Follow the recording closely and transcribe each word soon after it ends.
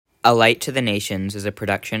A Light to the Nations is a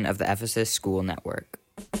production of the Ephesus School Network.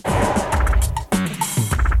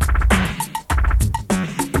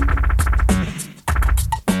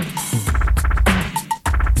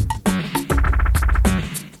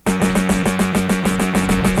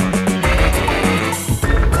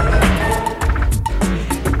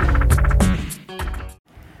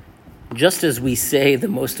 Just as we say the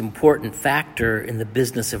most important factor in the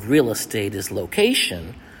business of real estate is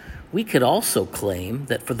location, we could also claim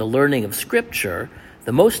that for the learning of Scripture,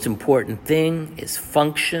 the most important thing is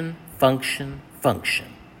function, function, function.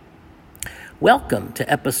 Welcome to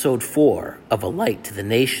Episode 4 of A Light to the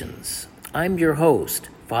Nations. I'm your host,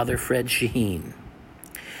 Father Fred Shaheen.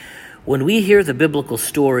 When we hear the biblical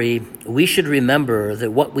story, we should remember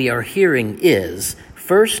that what we are hearing is,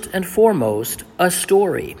 first and foremost, a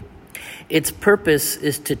story. Its purpose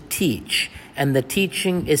is to teach, and the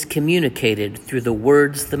teaching is communicated through the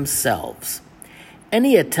words themselves.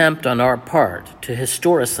 Any attempt on our part to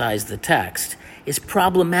historicize the text is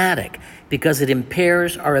problematic because it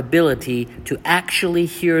impairs our ability to actually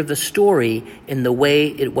hear the story in the way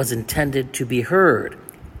it was intended to be heard,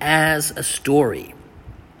 as a story.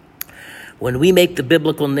 When we make the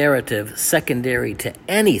biblical narrative secondary to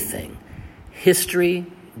anything, history,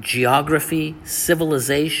 geography,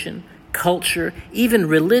 civilization, culture, even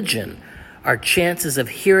religion, our chances of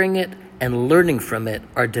hearing it and learning from it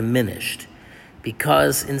are diminished,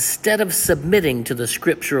 because instead of submitting to the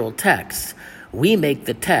scriptural text, we make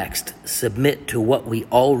the text submit to what we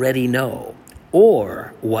already know,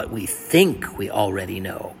 or what we think we already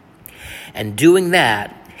know. And doing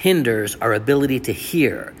that hinders our ability to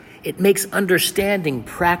hear. It makes understanding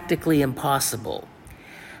practically impossible.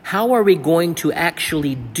 How are we going to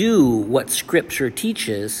actually do what Scripture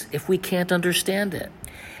teaches if we can't understand it?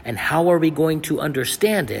 And how are we going to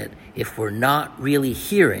understand it if we're not really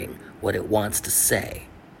hearing what it wants to say?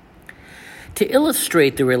 To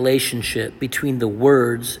illustrate the relationship between the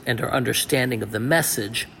words and our understanding of the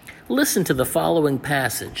message, listen to the following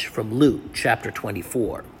passage from Luke chapter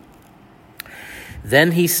 24.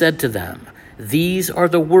 Then he said to them, "These are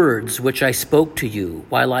the words which I spoke to you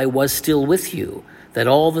while I was still with you, that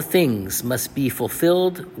all the things must be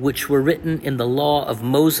fulfilled which were written in the law of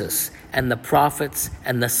Moses and the prophets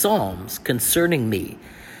and the Psalms concerning me."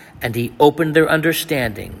 And he opened their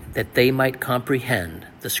understanding that they might comprehend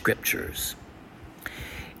the Scriptures.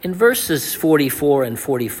 In verses 44 and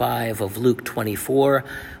 45 of Luke 24,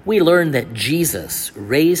 we learn that Jesus,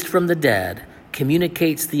 raised from the dead,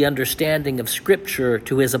 communicates the understanding of Scripture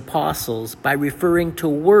to his apostles by referring to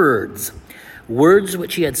words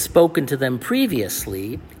which he had spoken to them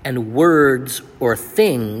previously, and words or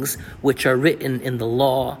things which are written in the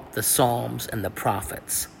law, the Psalms, and the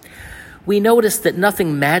prophets. We notice that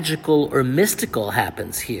nothing magical or mystical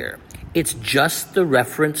happens here. It's just the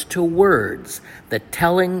reference to words, the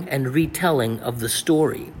telling and retelling of the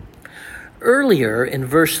story. Earlier in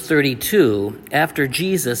verse 32, after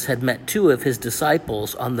Jesus had met two of his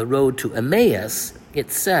disciples on the road to Emmaus, it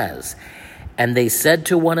says, "And they said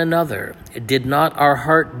to one another, 'Did not our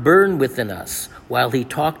heart burn within us while he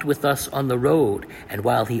talked with us on the road and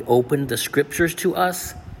while he opened the Scriptures to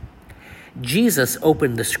us?'" Jesus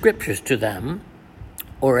opened the Scriptures to them,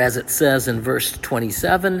 or as it says in verse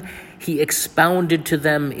 27, he expounded to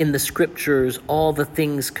them in the Scriptures all the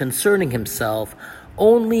things concerning himself,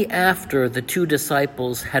 only after the two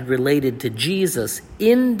disciples had related to Jesus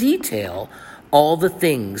in detail all the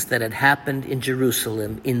things that had happened in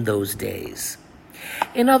Jerusalem in those days.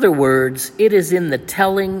 In other words, it is in the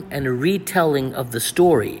telling and retelling of the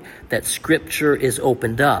story that Scripture is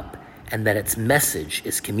opened up and that its message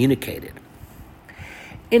is communicated.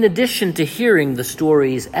 In addition to hearing the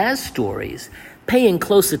stories as stories, paying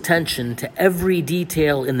close attention to every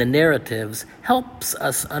detail in the narratives helps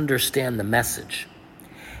us understand the message.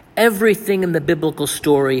 Everything in the biblical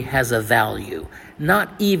story has a value.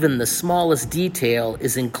 Not even the smallest detail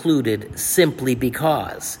is included simply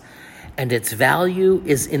because. And its value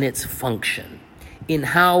is in its function, in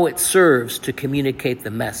how it serves to communicate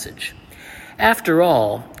the message. After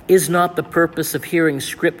all, is not the purpose of hearing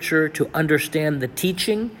Scripture to understand the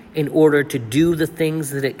teaching in order to do the things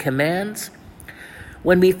that it commands?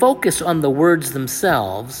 When we focus on the words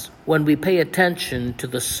themselves, when we pay attention to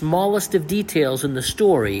the smallest of details in the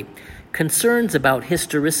story, concerns about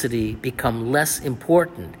historicity become less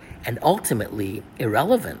important and ultimately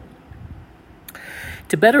irrelevant.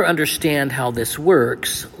 To better understand how this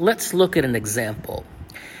works, let's look at an example.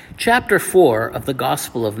 Chapter 4 of the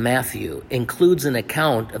Gospel of Matthew includes an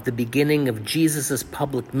account of the beginning of Jesus'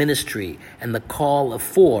 public ministry and the call of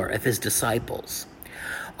 4 of his disciples.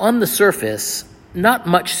 On the surface, Not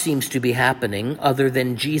much seems to be happening other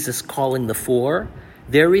than Jesus calling the four,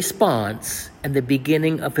 their response, and the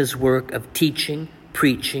beginning of his work of teaching,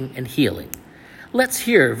 preaching, and healing. Let's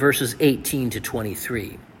hear verses 18 to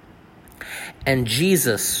 23. And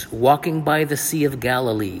Jesus, walking by the Sea of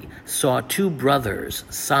Galilee, saw two brothers,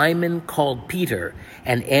 Simon called Peter,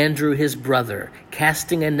 and Andrew his brother,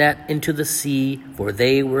 casting a net into the sea, for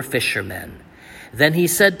they were fishermen. Then he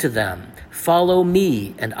said to them, "Follow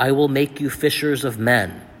me, and I will make you fishers of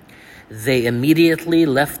men." They immediately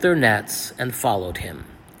left their nets and followed him.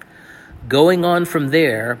 Going on from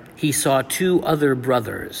there, he saw two other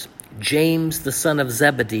brothers, James the son of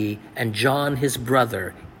Zebedee and John his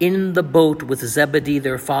brother, in the boat with Zebedee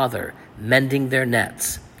their father, mending their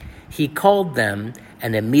nets. He called them,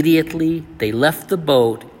 and immediately they left the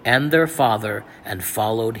boat and their father and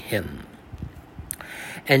followed him.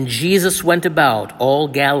 And Jesus went about all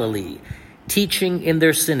Galilee, teaching in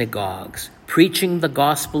their synagogues, preaching the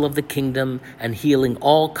gospel of the kingdom, and healing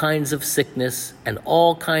all kinds of sickness and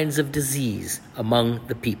all kinds of disease among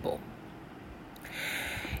the people.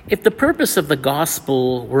 If the purpose of the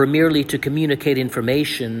gospel were merely to communicate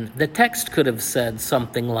information, the text could have said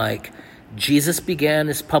something like, Jesus began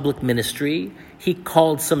his public ministry, he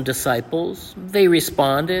called some disciples, they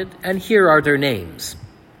responded, and here are their names.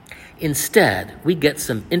 Instead, we get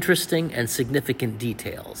some interesting and significant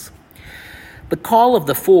details. The call of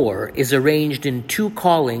the four is arranged in two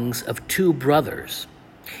callings of two brothers.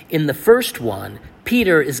 In the first one,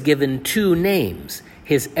 Peter is given two names,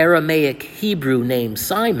 his Aramaic Hebrew name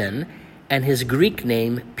Simon and his Greek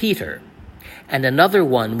name Peter. And another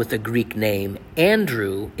one with a Greek name,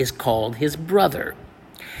 Andrew, is called his brother.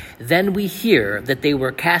 Then we hear that they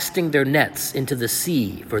were casting their nets into the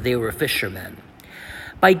sea, for they were fishermen.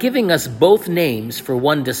 By giving us both names for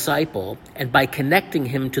one disciple, and by connecting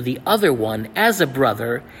him to the other one as a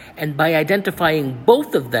brother, and by identifying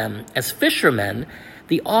both of them as fishermen,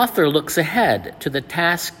 the author looks ahead to the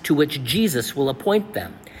task to which Jesus will appoint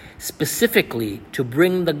them, specifically to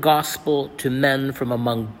bring the gospel to men from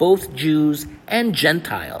among both Jews and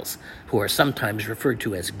Gentiles, who are sometimes referred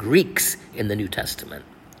to as Greeks in the New Testament.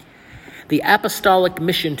 The apostolic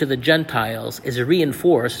mission to the Gentiles is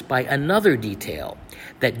reinforced by another detail,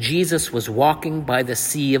 that Jesus was walking by the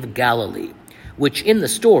Sea of Galilee, which in the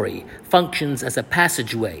story functions as a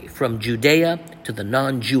passageway from Judea to the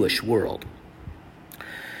non-Jewish world.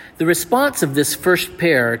 The response of this first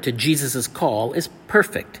pair to Jesus' call is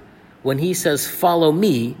perfect. When he says, "Follow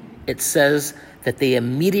me," it says that they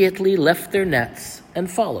immediately left their nets and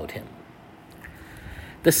followed him.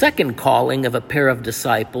 The second calling of a pair of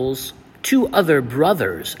disciples, two other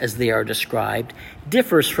brothers as they are described,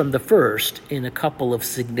 differs from the first in a couple of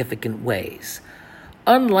significant ways.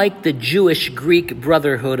 Unlike the Jewish-Greek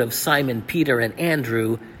brotherhood of Simon, Peter, and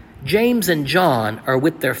Andrew, James and John are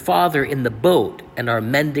with their father in the boat and are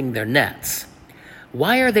mending their nets.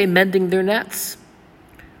 Why are they mending their nets?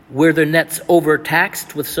 Were their nets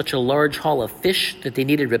overtaxed with such a large haul of fish that they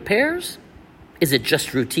needed repairs? Is it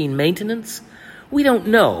just routine maintenance? We don't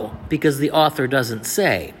know because the author doesn't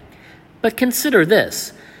say. But consider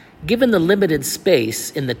this, given the limited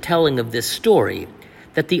space in the telling of this story,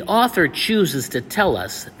 that the author chooses to tell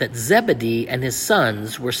us that Zebedee and his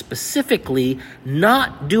sons were specifically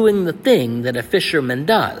not doing the thing that a fisherman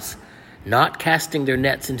does, not casting their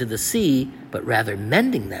nets into the sea, but rather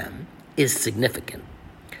mending them, is significant.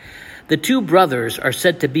 The two brothers are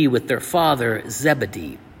said to be with their father,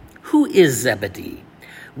 Zebedee. Who is Zebedee?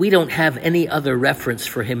 We don't have any other reference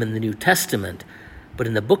for him in the New Testament, but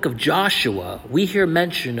in the book of Joshua, we hear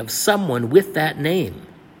mention of someone with that name.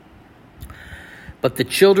 But the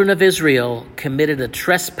children of Israel committed a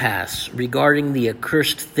trespass regarding the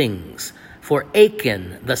accursed things. For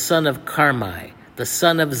Achan, the son of Carmi, the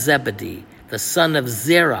son of Zebedee, the son of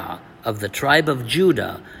Zerah of the tribe of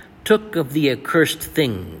Judah, took of the accursed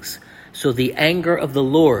things. So the anger of the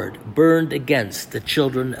Lord burned against the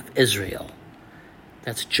children of Israel.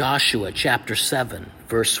 That's Joshua chapter 7,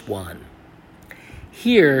 verse 1.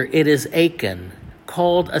 Here it is Achan,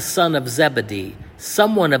 called a son of Zebedee,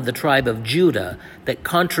 someone of the tribe of Judah, that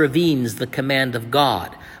contravenes the command of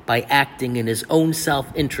God by acting in his own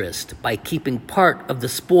self-interest, by keeping part of the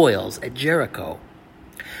spoils at Jericho.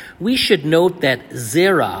 We should note that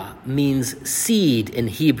Zerah means seed in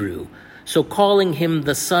Hebrew, so calling him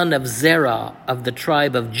the son of Zerah of the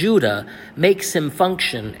tribe of Judah makes him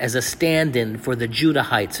function as a stand-in for the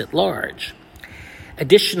Judahites at large.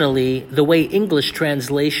 Additionally, the way English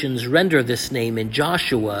translations render this name in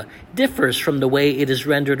Joshua differs from the way it is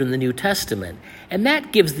rendered in the New Testament, and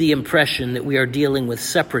that gives the impression that we are dealing with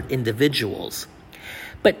separate individuals.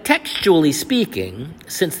 But textually speaking,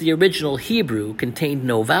 since the original Hebrew contained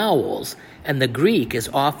no vowels, and the Greek is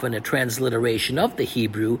often a transliteration of the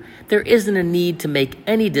Hebrew, there isn't a need to make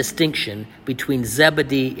any distinction between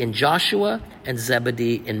Zebedee in Joshua and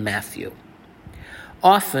Zebedee in Matthew.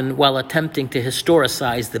 Often, while attempting to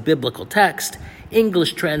historicize the biblical text,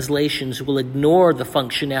 English translations will ignore the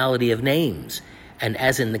functionality of names, and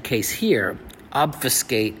as in the case here,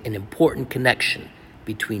 obfuscate an important connection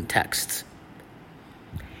between texts.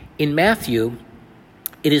 In Matthew,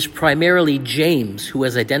 it is primarily James who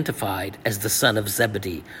is identified as the son of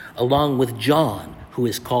Zebedee, along with John, who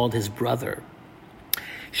is called his brother.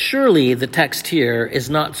 Surely the text here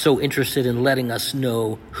is not so interested in letting us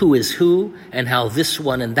know who is who and how this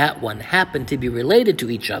one and that one happen to be related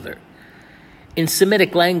to each other. In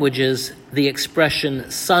Semitic languages, the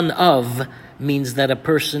expression son of means that a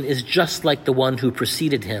person is just like the one who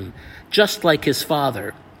preceded him, just like his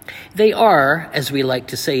father. They are, as we like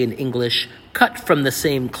to say in English, cut from the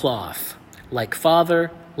same cloth, like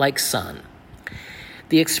father, like son.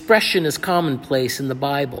 The expression is commonplace in the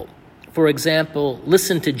Bible. For example,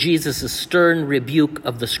 listen to Jesus' stern rebuke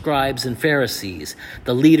of the scribes and Pharisees,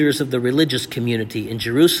 the leaders of the religious community in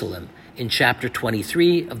Jerusalem, in chapter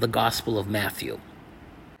 23 of the Gospel of Matthew.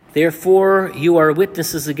 Therefore, you are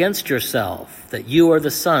witnesses against yourself that you are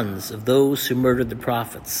the sons of those who murdered the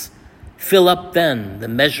prophets. Fill up then the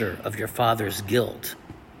measure of your father's guilt.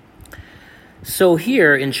 So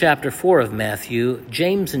here in chapter 4 of Matthew,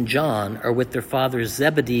 James and John are with their father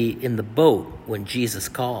Zebedee in the boat when Jesus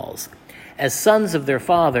calls. As sons of their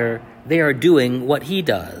father, they are doing what he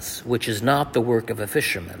does, which is not the work of a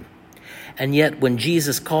fisherman. And yet when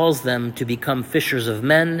Jesus calls them to become fishers of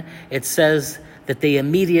men, it says that they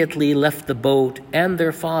immediately left the boat and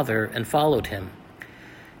their father and followed him.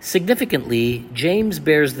 Significantly, James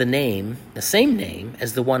bears the same name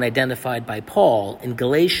as the one identified by Paul in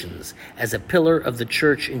Galatians as a pillar of the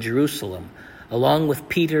church in Jerusalem, along with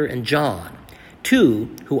Peter and John,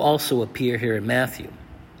 two who also appear here in Matthew.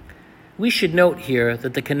 We should note here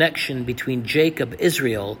that the connection between Jacob,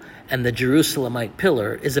 Israel, and the Jerusalemite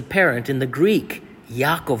pillar is apparent in the Greek,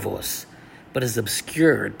 Iakovos, but is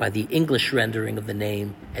obscured by the English rendering of the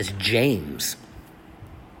name as James.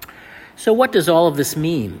 So what does all of this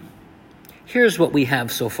mean? Here's what we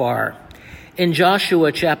have so far. In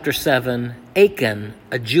Joshua chapter 7, Achan,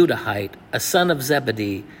 a Judahite, a son of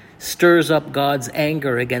Zebedee, stirs up God's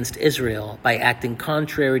anger against Israel by acting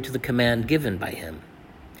contrary to the command given by him.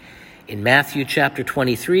 In Matthew chapter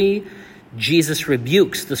 23, Jesus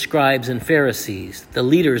rebukes the scribes and Pharisees, the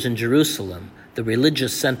leaders in Jerusalem, the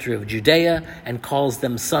religious center of Judea, and calls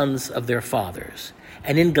them sons of their fathers.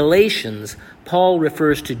 And in Galatians, Paul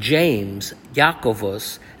refers to James,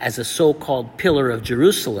 Iakovos, as a so-called pillar of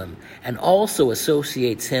Jerusalem, and also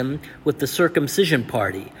associates him with the circumcision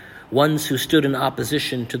party, ones who stood in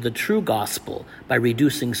opposition to the true gospel by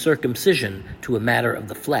reducing circumcision to a matter of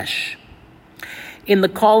the flesh. In the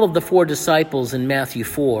call of the 4 disciples in Matthew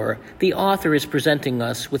 4, the author is presenting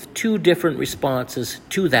us with 2 different responses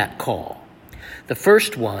to that call. The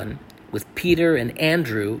first one, with Peter and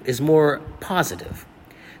Andrew, is more positive.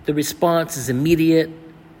 The response is immediate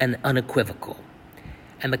and unequivocal,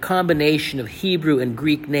 and the combination of Hebrew and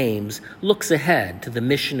Greek names looks ahead to the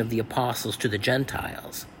mission of the apostles to the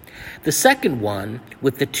Gentiles. The second one,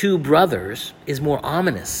 with the 2 brothers, is more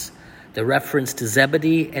ominous. The reference to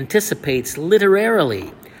Zebedee anticipates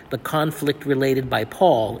literarily the conflict related by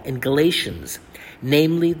Paul in Galatians,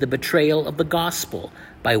 namely the betrayal of the gospel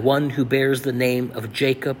by one who bears the name of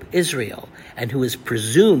Jacob, Israel, and who is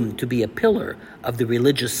presumed to be a pillar of the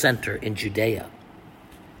religious center in Judea.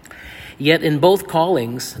 Yet in both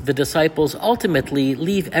callings, the disciples ultimately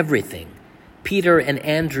leave everything. Peter and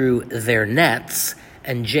Andrew their nets,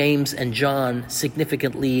 and James and John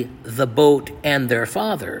significantly the boat and their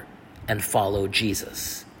father, and follow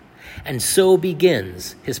Jesus. And so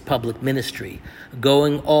begins his public ministry,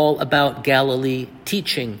 going all about Galilee,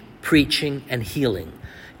 teaching, preaching, and healing,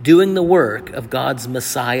 doing the work of God's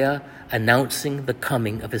Messiah, announcing the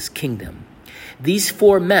coming of his kingdom. These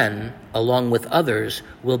 4 men, along with others,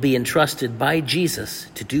 will be entrusted by Jesus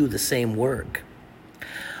to do the same work.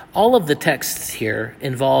 All of the texts here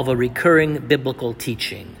involve a recurring biblical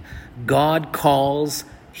teaching. God calls,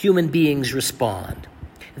 human beings respond.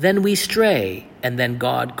 Then we stray, and then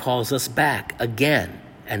God calls us back again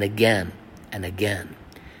and again and again,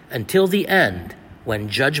 until the end, when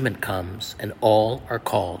judgment comes and all are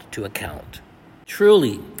called to account.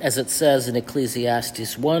 Truly, as it says in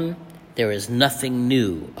Ecclesiastes 1, there is nothing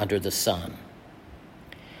new under the sun.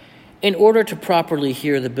 In order to properly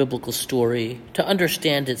hear the biblical story, to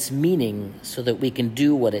understand its meaning so that we can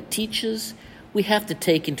do what it teaches, we have to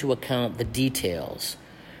take into account the details.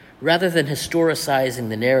 Rather than historicizing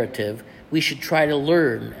the narrative, we should try to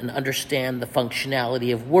learn and understand the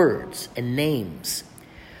functionality of words and names.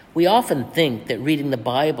 We often think that reading the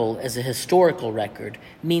Bible as a historical record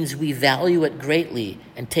means we value it greatly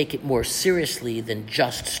and take it more seriously than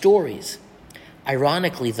just stories.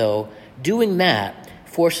 Ironically, though, doing that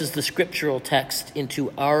forces the scriptural text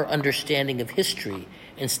into our understanding of history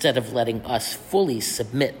instead of letting us fully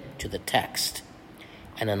submit to the text.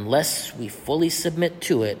 And unless we fully submit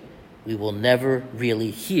to it, we will never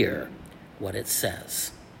really hear what it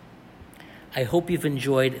says. I hope you've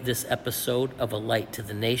enjoyed this episode of A Light to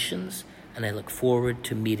the Nations, and I look forward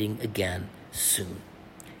to meeting again soon.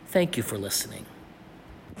 Thank you for listening.